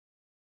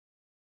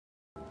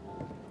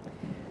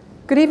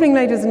Good evening,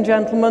 ladies and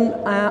gentlemen.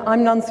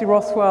 I'm Nancy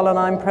Rothwell and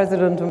I'm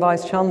President and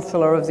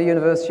Vice-Chancellor of the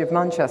University of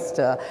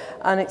Manchester,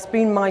 and it's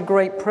been my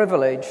great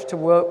privilege to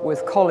work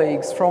with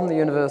colleagues from the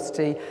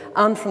university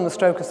and from the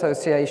Stroke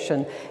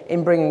Association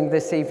in bringing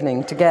this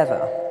evening together.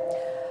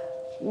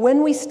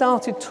 When we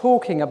started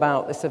talking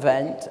about this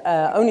event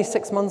only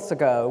 6 months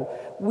ago,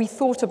 we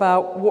thought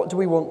about what do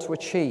we want to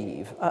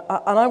achieve.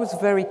 And I was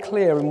very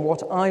clear in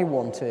what I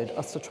wanted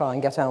us to try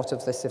and get out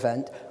of this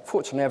event.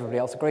 Fortunately, everybody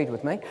else agreed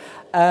with me,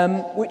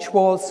 which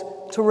was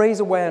to raise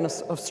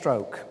awareness of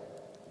stroke,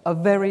 a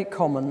very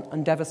common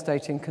and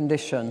devastating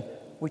condition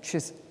which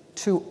is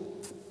too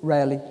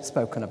rarely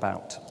spoken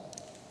about.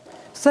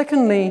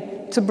 Secondly,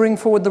 to bring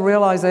forward the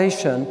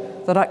realization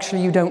that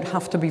actually you don't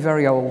have to be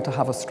very old to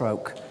have a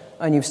stroke.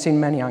 And you've seen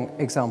many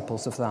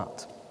examples of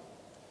that.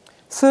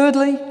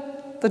 Thirdly,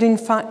 that in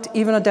fact,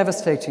 even a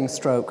devastating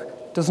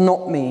stroke does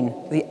not mean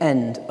the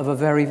end of a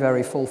very,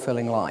 very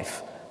fulfilling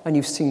life. And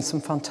you've seen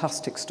some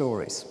fantastic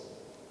stories.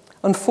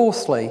 And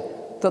fourthly,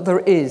 that there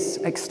is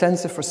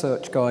extensive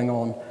research going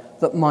on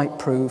that might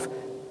prove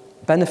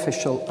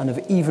beneficial and of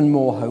even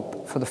more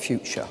hope for the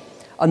future.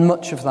 And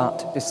much of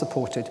that is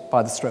supported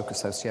by the Stroke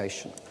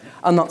Association.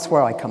 And that's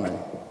where I come in,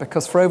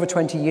 because for over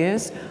 20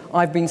 years,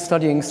 I've been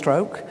studying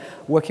stroke,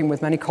 working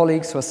with many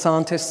colleagues who are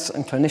scientists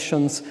and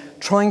clinicians,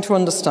 trying to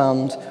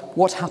understand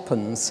what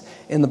happens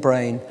in the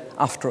brain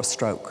after a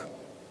stroke.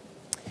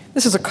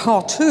 This is a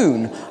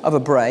cartoon of a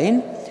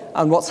brain,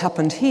 and what's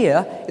happened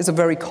here is a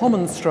very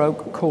common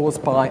stroke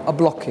caused by a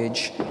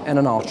blockage in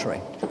an artery.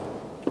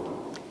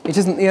 It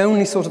isn't the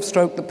only sort of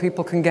stroke that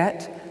people can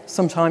get.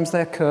 Sometimes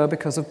they occur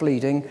because of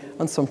bleeding,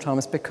 and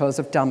sometimes because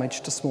of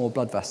damage to small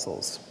blood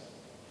vessels.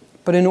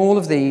 But in all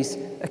of these,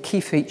 a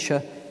key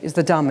feature is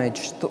the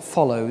damage that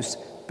follows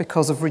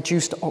because of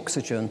reduced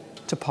oxygen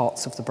to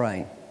parts of the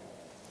brain.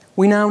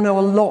 We now know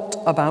a lot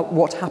about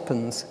what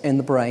happens in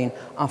the brain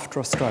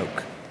after a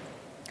stroke.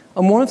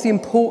 And one of the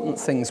important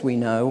things we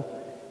know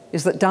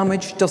is that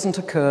damage doesn't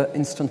occur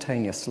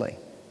instantaneously.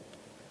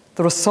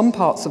 There are some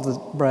parts of the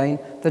brain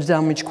that are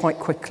damaged quite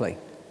quickly,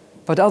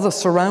 but other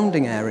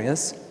surrounding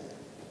areas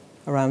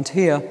around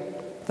here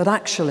that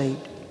actually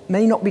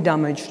may not be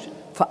damaged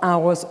for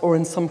hours or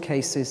in some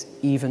cases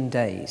even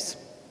days.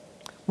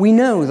 We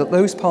know that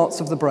those parts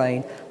of the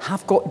brain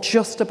have got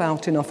just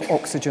about enough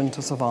oxygen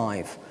to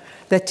survive.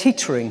 They're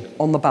teetering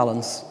on the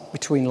balance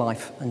between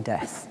life and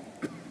death.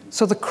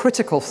 So the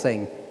critical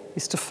thing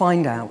is to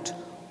find out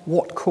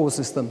what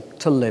causes them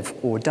to live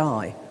or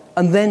die,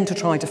 and then to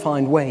try to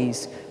find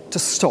ways to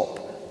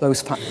stop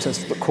those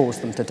factors that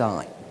cause them to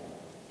die.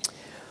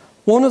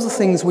 One of the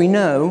things we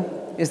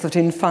know is that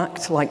in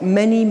fact, like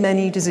many,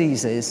 many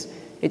diseases,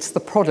 it's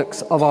the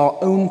products of our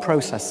own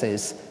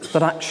processes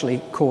that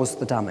actually cause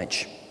the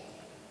damage.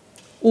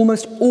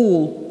 Almost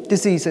all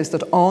diseases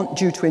that aren't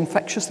due to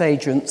infectious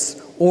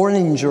agents or an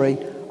injury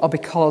are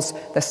because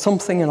there's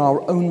something in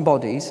our own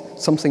bodies,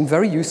 something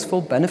very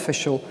useful,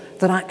 beneficial,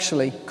 that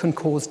actually can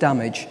cause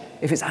damage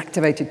if it's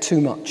activated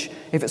too much,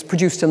 if it's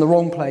produced in the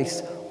wrong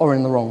place or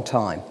in the wrong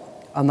time.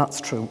 And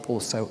that's true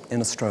also in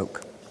a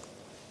stroke.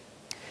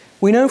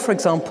 We know, for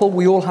example,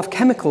 we all have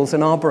chemicals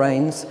in our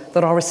brains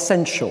that are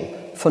essential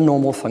for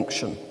normal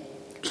function.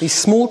 These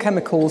small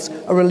chemicals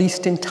are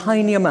released in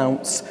tiny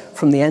amounts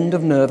from the end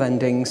of nerve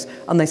endings,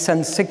 and they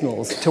send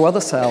signals to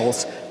other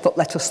cells that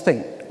let us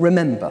think,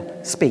 remember,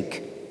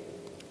 speak.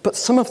 But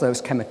some of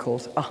those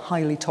chemicals are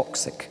highly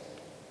toxic.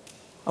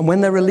 And when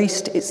they're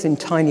released, it's in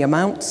tiny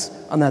amounts,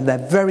 and then they're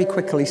very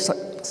quickly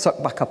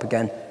sucked back up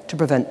again to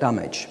prevent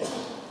damage.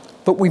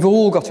 But we've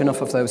all got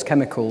enough of those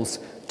chemicals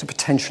to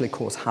potentially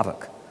cause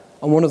havoc.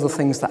 And one of the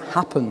things that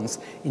happens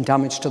in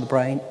damage to the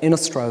brain, in a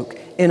stroke,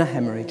 in a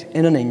hemorrhage,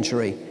 in an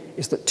injury,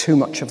 is that too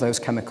much of those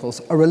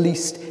chemicals are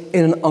released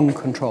in an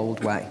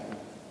uncontrolled way.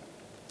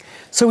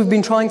 So we've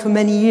been trying for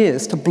many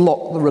years to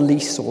block the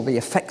release or the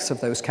effects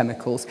of those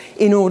chemicals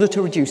in order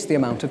to reduce the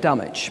amount of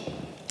damage.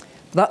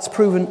 That's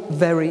proven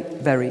very,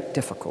 very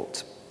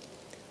difficult.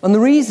 And the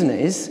reason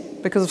is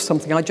because of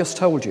something I just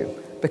told you,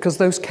 because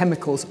those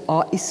chemicals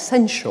are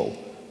essential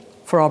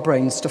for our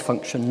brains to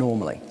function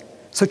normally.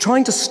 So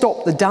trying to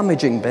stop the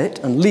damaging bit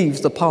and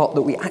leave the part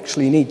that we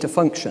actually need to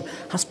function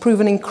has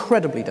proven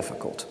incredibly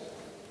difficult.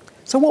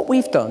 So what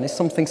we've done is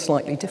something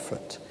slightly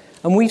different.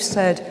 And we've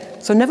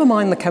said, so never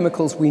mind the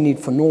chemicals we need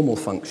for normal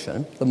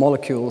function, the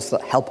molecules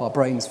that help our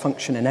brains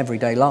function in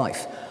everyday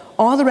life,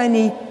 are there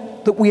any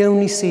that we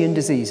only see in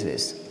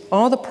diseases?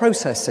 Are there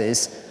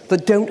processes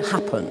that don't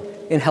happen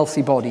in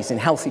healthy bodies, in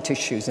healthy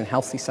tissues, in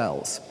healthy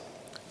cells?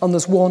 And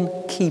there's one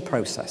key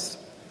process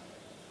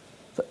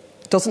that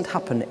doesn't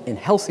happen in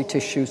healthy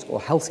tissues or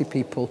healthy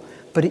people,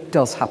 but it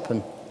does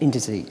happen in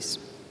disease.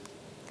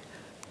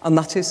 And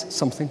that is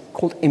something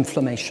called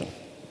inflammation.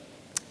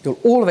 You'll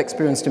all have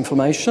experienced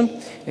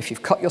inflammation. If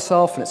you've cut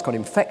yourself and it's got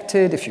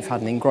infected, if you've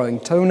had an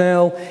ingrowing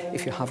toenail,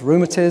 if you have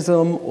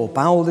rheumatism or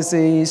bowel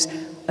disease,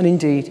 and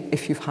indeed,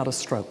 if you've had a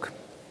stroke.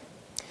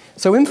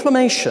 So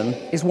inflammation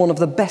is one of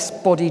the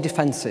best body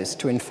defenses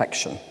to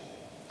infection.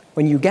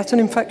 When you get an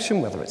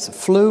infection, whether it's a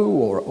flu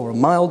or a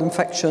mild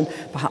infection,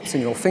 perhaps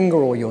in your finger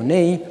or your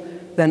knee,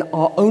 then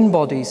our own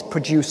bodies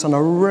produce an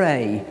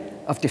array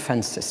of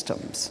defense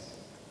systems.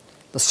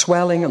 The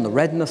swelling and the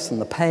redness and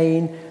the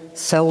pain,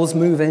 cells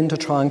move in to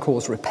try and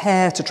cause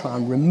repair, to try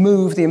and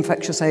remove the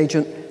infectious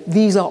agent.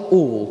 These are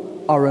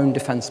all our own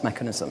defense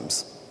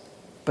mechanisms.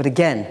 But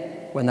again,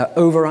 when they're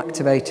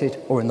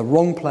overactivated or in the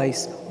wrong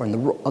place or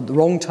at the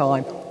wrong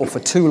time or for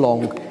too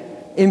long,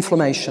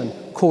 inflammation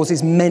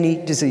causes many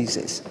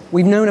diseases.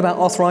 We've known about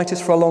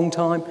arthritis for a long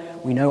time.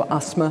 We know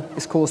asthma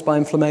is caused by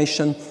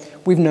inflammation.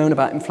 We've known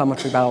about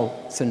inflammatory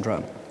bowel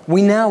syndrome.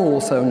 We now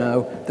also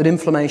know that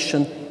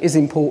inflammation is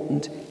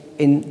important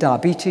in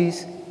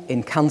diabetes,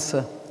 in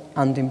cancer,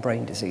 and in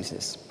brain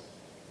diseases.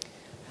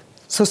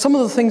 So some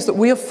of the things that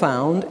we have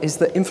found is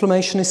that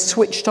inflammation is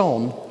switched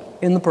on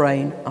in the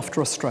brain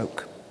after a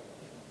stroke.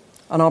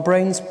 And our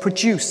brains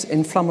produce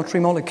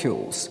inflammatory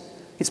molecules.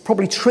 It's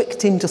probably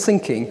tricked into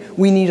thinking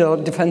we need our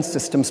defense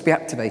systems to be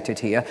activated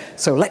here,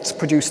 so let's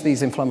produce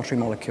these inflammatory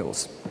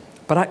molecules.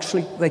 But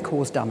actually, they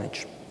cause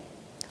damage.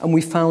 And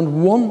we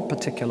found one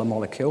particular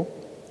molecule.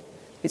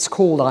 It's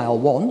called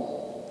IL-1,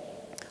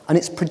 and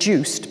it's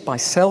produced by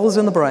cells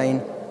in the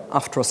brain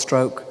after a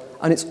stroke,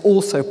 and it's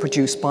also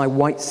produced by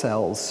white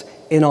cells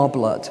in our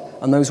blood.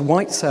 And those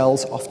white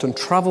cells often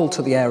travel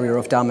to the area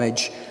of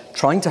damage,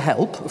 trying to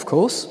help, of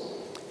course,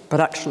 but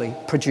actually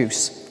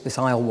produce this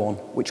IL-1,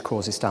 which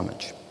causes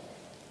damage.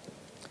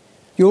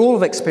 You'll all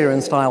have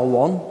experienced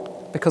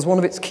IL-1 because one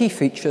of its key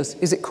features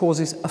is it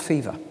causes a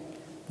fever.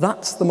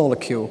 That's the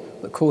molecule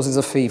that causes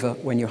a fever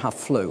when you have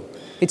flu.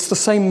 It's the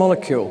same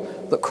molecule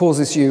that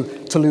causes you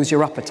to lose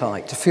your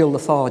appetite, to feel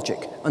lethargic,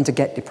 and to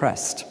get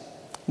depressed.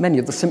 Many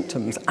of the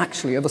symptoms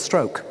actually of a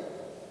stroke.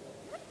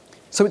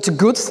 So it's a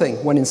good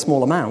thing when in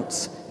small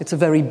amounts. It's a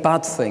very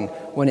bad thing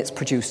when it's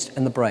produced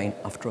in the brain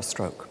after a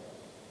stroke.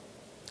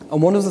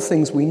 And one of the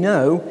things we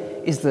know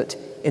is that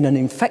in an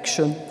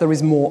infection, there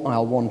is more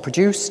IL-1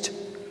 produced.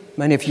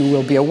 Many of you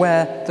will be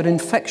aware that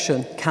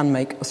infection can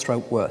make a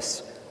stroke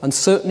worse. And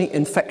certainly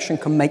infection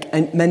can make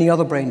many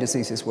other brain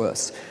diseases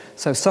worse.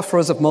 So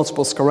sufferers of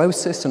multiple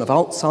sclerosis and of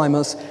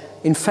Alzheimer's,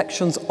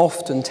 infections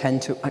often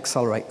tend to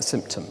accelerate the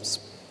symptoms.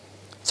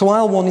 So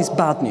IL-1 is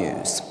bad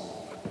news,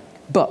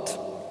 but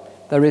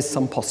there is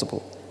some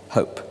possible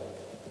hope.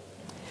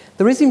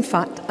 There is, in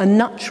fact, a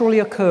naturally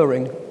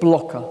occurring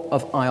blocker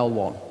of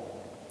IL-1.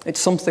 It's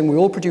something we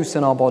all produce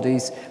in our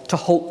bodies to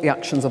halt the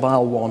actions of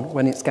IL-1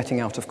 when it's getting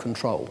out of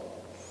control.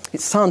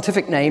 Its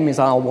scientific name is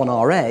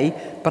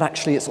IL-1RA, but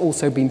actually it's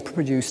also been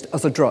produced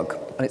as a drug,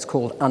 and it's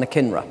called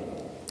anakinra.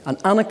 And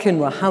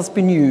anakinra has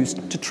been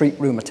used to treat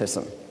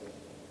rheumatism.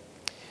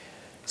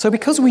 So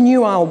because we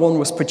knew IL-1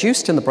 was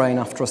produced in the brain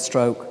after a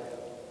stroke,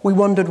 we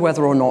wondered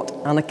whether or not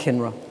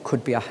anakinra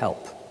could be a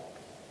help.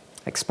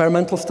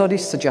 Experimental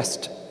studies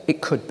suggest it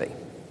could be.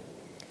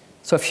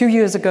 So a few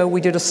years ago, we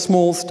did a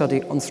small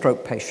study on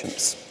stroke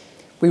patients.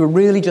 We were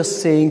really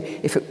just seeing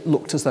if it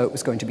looked as though it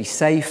was going to be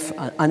safe,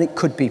 and it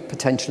could be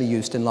potentially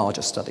used in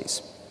larger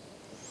studies.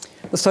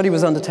 The study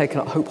was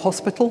undertaken at Hope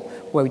Hospital,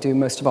 where we do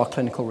most of our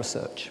clinical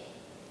research.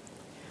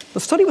 The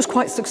study was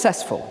quite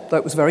successful, though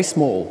it was very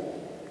small.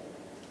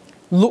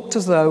 Looked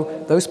as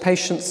though those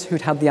patients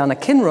who'd had the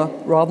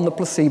anakinra rather than the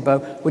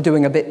placebo were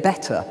doing a bit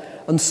better,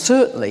 and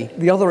certainly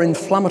the other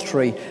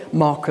inflammatory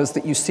markers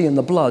that you see in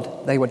the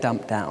blood, they were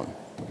damped down.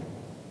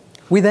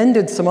 We then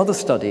did some other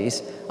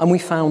studies, and we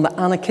found that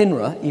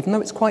anakinra, even though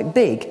it's quite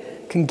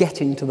big, can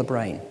get into the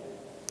brain.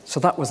 So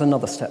that was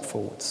another step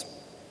forwards.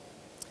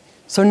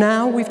 So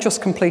now we've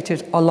just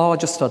completed a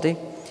larger study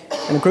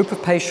in a group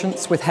of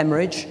patients with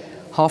hemorrhage.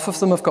 Half of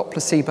them have got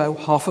placebo,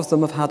 half of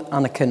them have had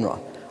anakinra.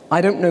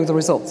 I don't know the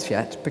results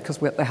yet because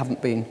they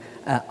haven't been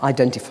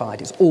identified.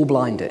 It's all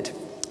blinded.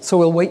 So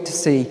we'll wait to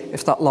see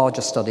if that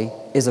larger study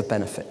is of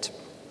benefit.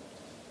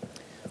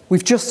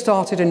 We've just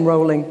started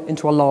enrolling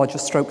into a larger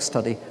stroke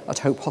study at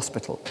Hope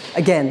Hospital,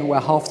 again, where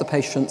half the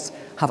patients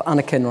have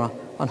anakinra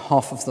and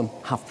half of them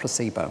have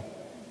placebo.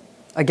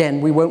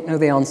 Again, we won't know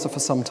the answer for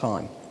some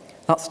time.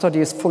 That study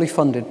is fully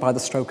funded by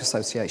the Stroke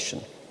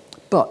Association.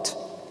 But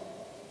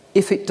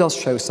if it does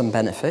show some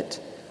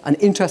benefit, and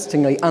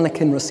interestingly,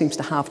 anakinra seems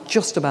to have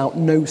just about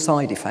no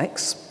side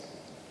effects,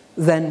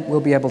 then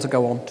we'll be able to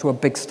go on to a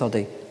big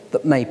study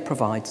that may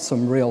provide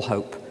some real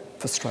hope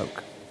for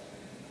stroke.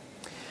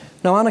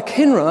 Now,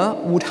 anakinra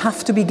would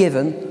have to be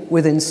given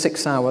within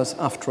 6 hours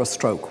after a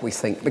stroke, we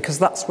think, because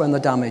that's when the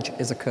damage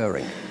is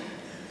occurring.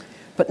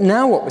 But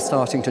now what we're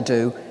starting to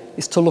do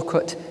is to look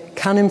at,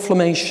 can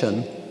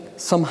inflammation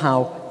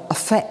somehow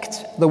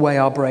affect the way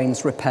our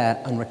brains repair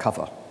and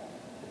recover?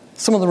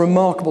 Some of the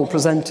remarkable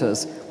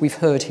presenters we've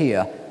heard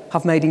here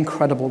have made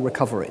incredible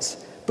recoveries.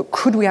 But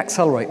could we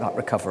accelerate that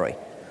recovery?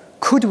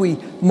 Could we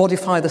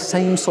modify the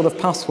same sort of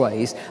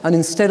pathways, and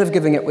instead of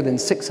giving it within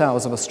 6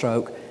 hours of a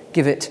stroke,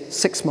 give it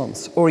 6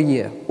 months or a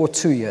year or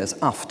 2 years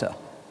after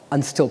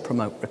and still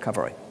promote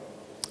recovery?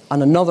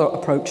 And another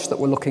approach that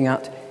we're looking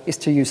at is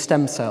to use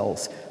stem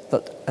cells.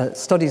 That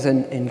studies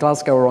in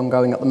Glasgow are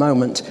ongoing at the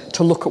moment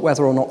to look at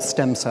whether or not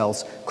stem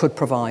cells could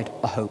provide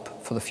a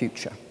hope for for the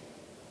future.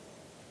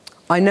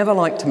 I never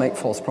like to make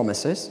false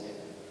promises.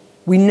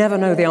 We never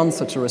know the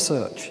answer to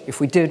research. If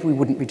we did, we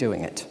wouldn't be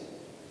doing it.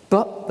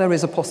 But there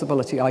is a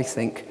possibility, I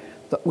think,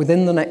 that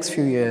within the next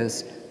few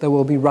years, there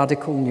will be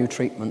radical new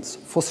treatments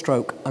for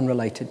stroke and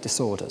related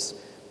disorders,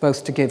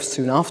 both to give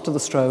soon after the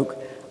stroke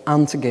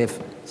and to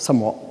give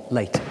somewhat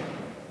later.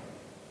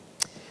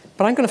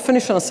 But I'm going to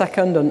finish in a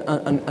second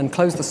and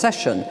close the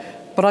session,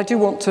 but I do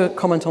want to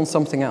comment on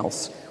something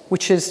else,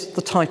 which is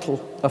the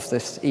title of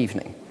this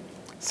evening,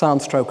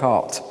 Sound Stroke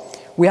Art.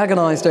 We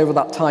agonised over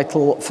that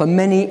title for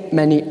many,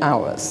 many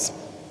hours.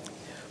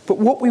 But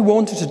what we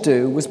wanted to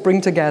do was bring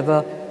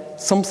together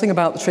something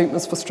about the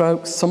treatments for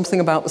stroke,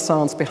 something about the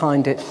science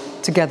behind it,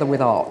 together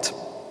with art,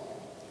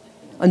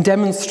 and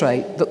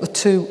demonstrate that the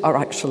two are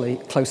actually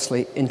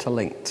closely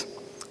interlinked.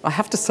 I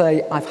have to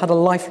say, I've had a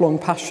lifelong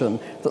passion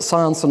that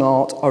science and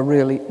art are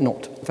really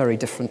not very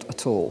different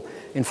at all.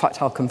 In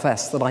fact, I'll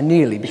confess that I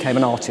nearly became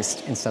an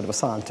artist instead of a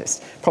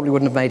scientist. Probably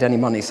wouldn't have made any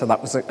money, so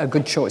that was a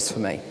good choice for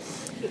me.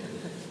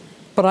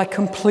 But I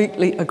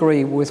completely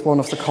agree with one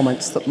of the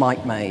comments that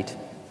Mike made,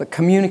 that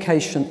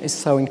communication is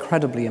so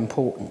incredibly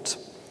important.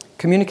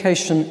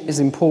 Communication is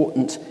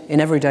important in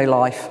everyday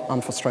life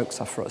and for stroke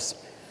sufferers.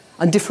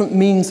 And different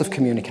means of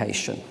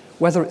communication,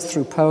 whether it's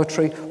through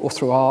poetry or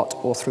through art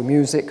or through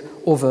music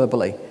or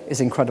verbally, is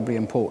incredibly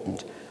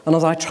important. And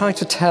as I try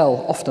to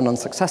tell, often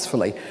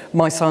unsuccessfully,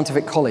 my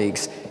scientific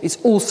colleagues, it's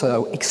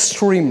also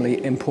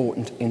extremely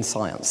important in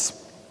science.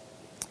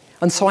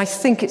 And so I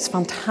think it's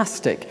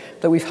fantastic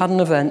that we've had an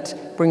event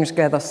bringing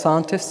together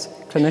scientists,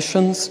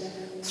 clinicians,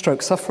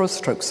 stroke sufferers,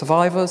 stroke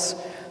survivors,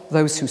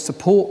 those who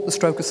support the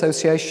Stroke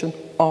Association,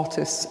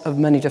 artists of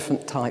many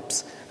different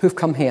types who've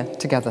come here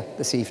together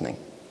this evening.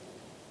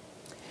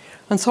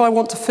 And so I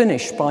want to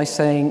finish by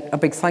saying a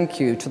big thank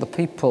you to the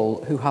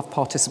people who have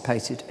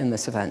participated in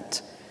this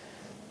event.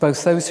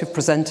 Both those who've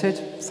presented,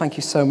 thank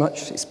you so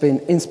much. It's been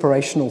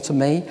inspirational to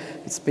me.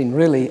 It's been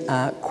really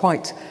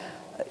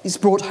it's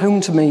brought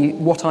home to me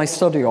what I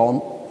study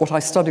all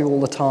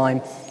the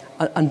time,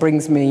 and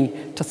brings me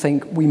to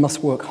think we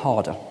must work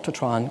harder to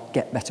try and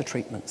get better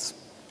treatments.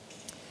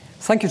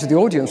 Thank you to the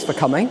audience for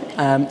coming.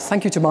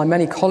 Thank you to my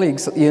many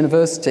colleagues at the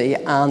university,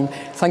 and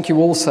thank you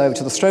also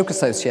to the Stroke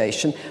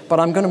Association.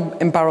 But I'm going to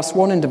embarrass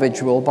one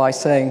individual by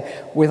saying,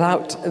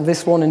 without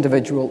this one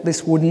individual,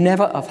 this would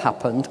never have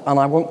happened, and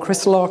I want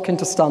Chris Larkin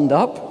to stand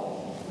up.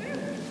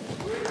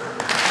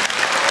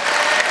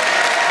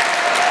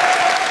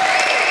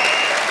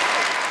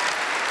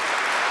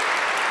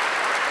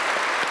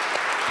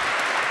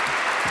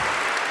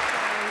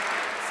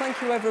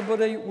 Thank you,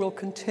 everybody. We'll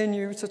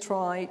continue to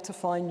try to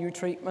find new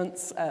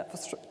treatments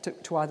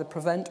to either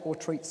prevent or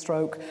treat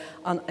stroke.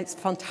 And it's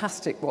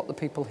fantastic what the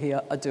people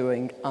here are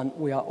doing. And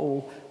we are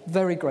all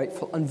very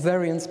grateful and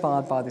very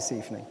inspired by this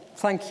evening.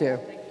 Thank you.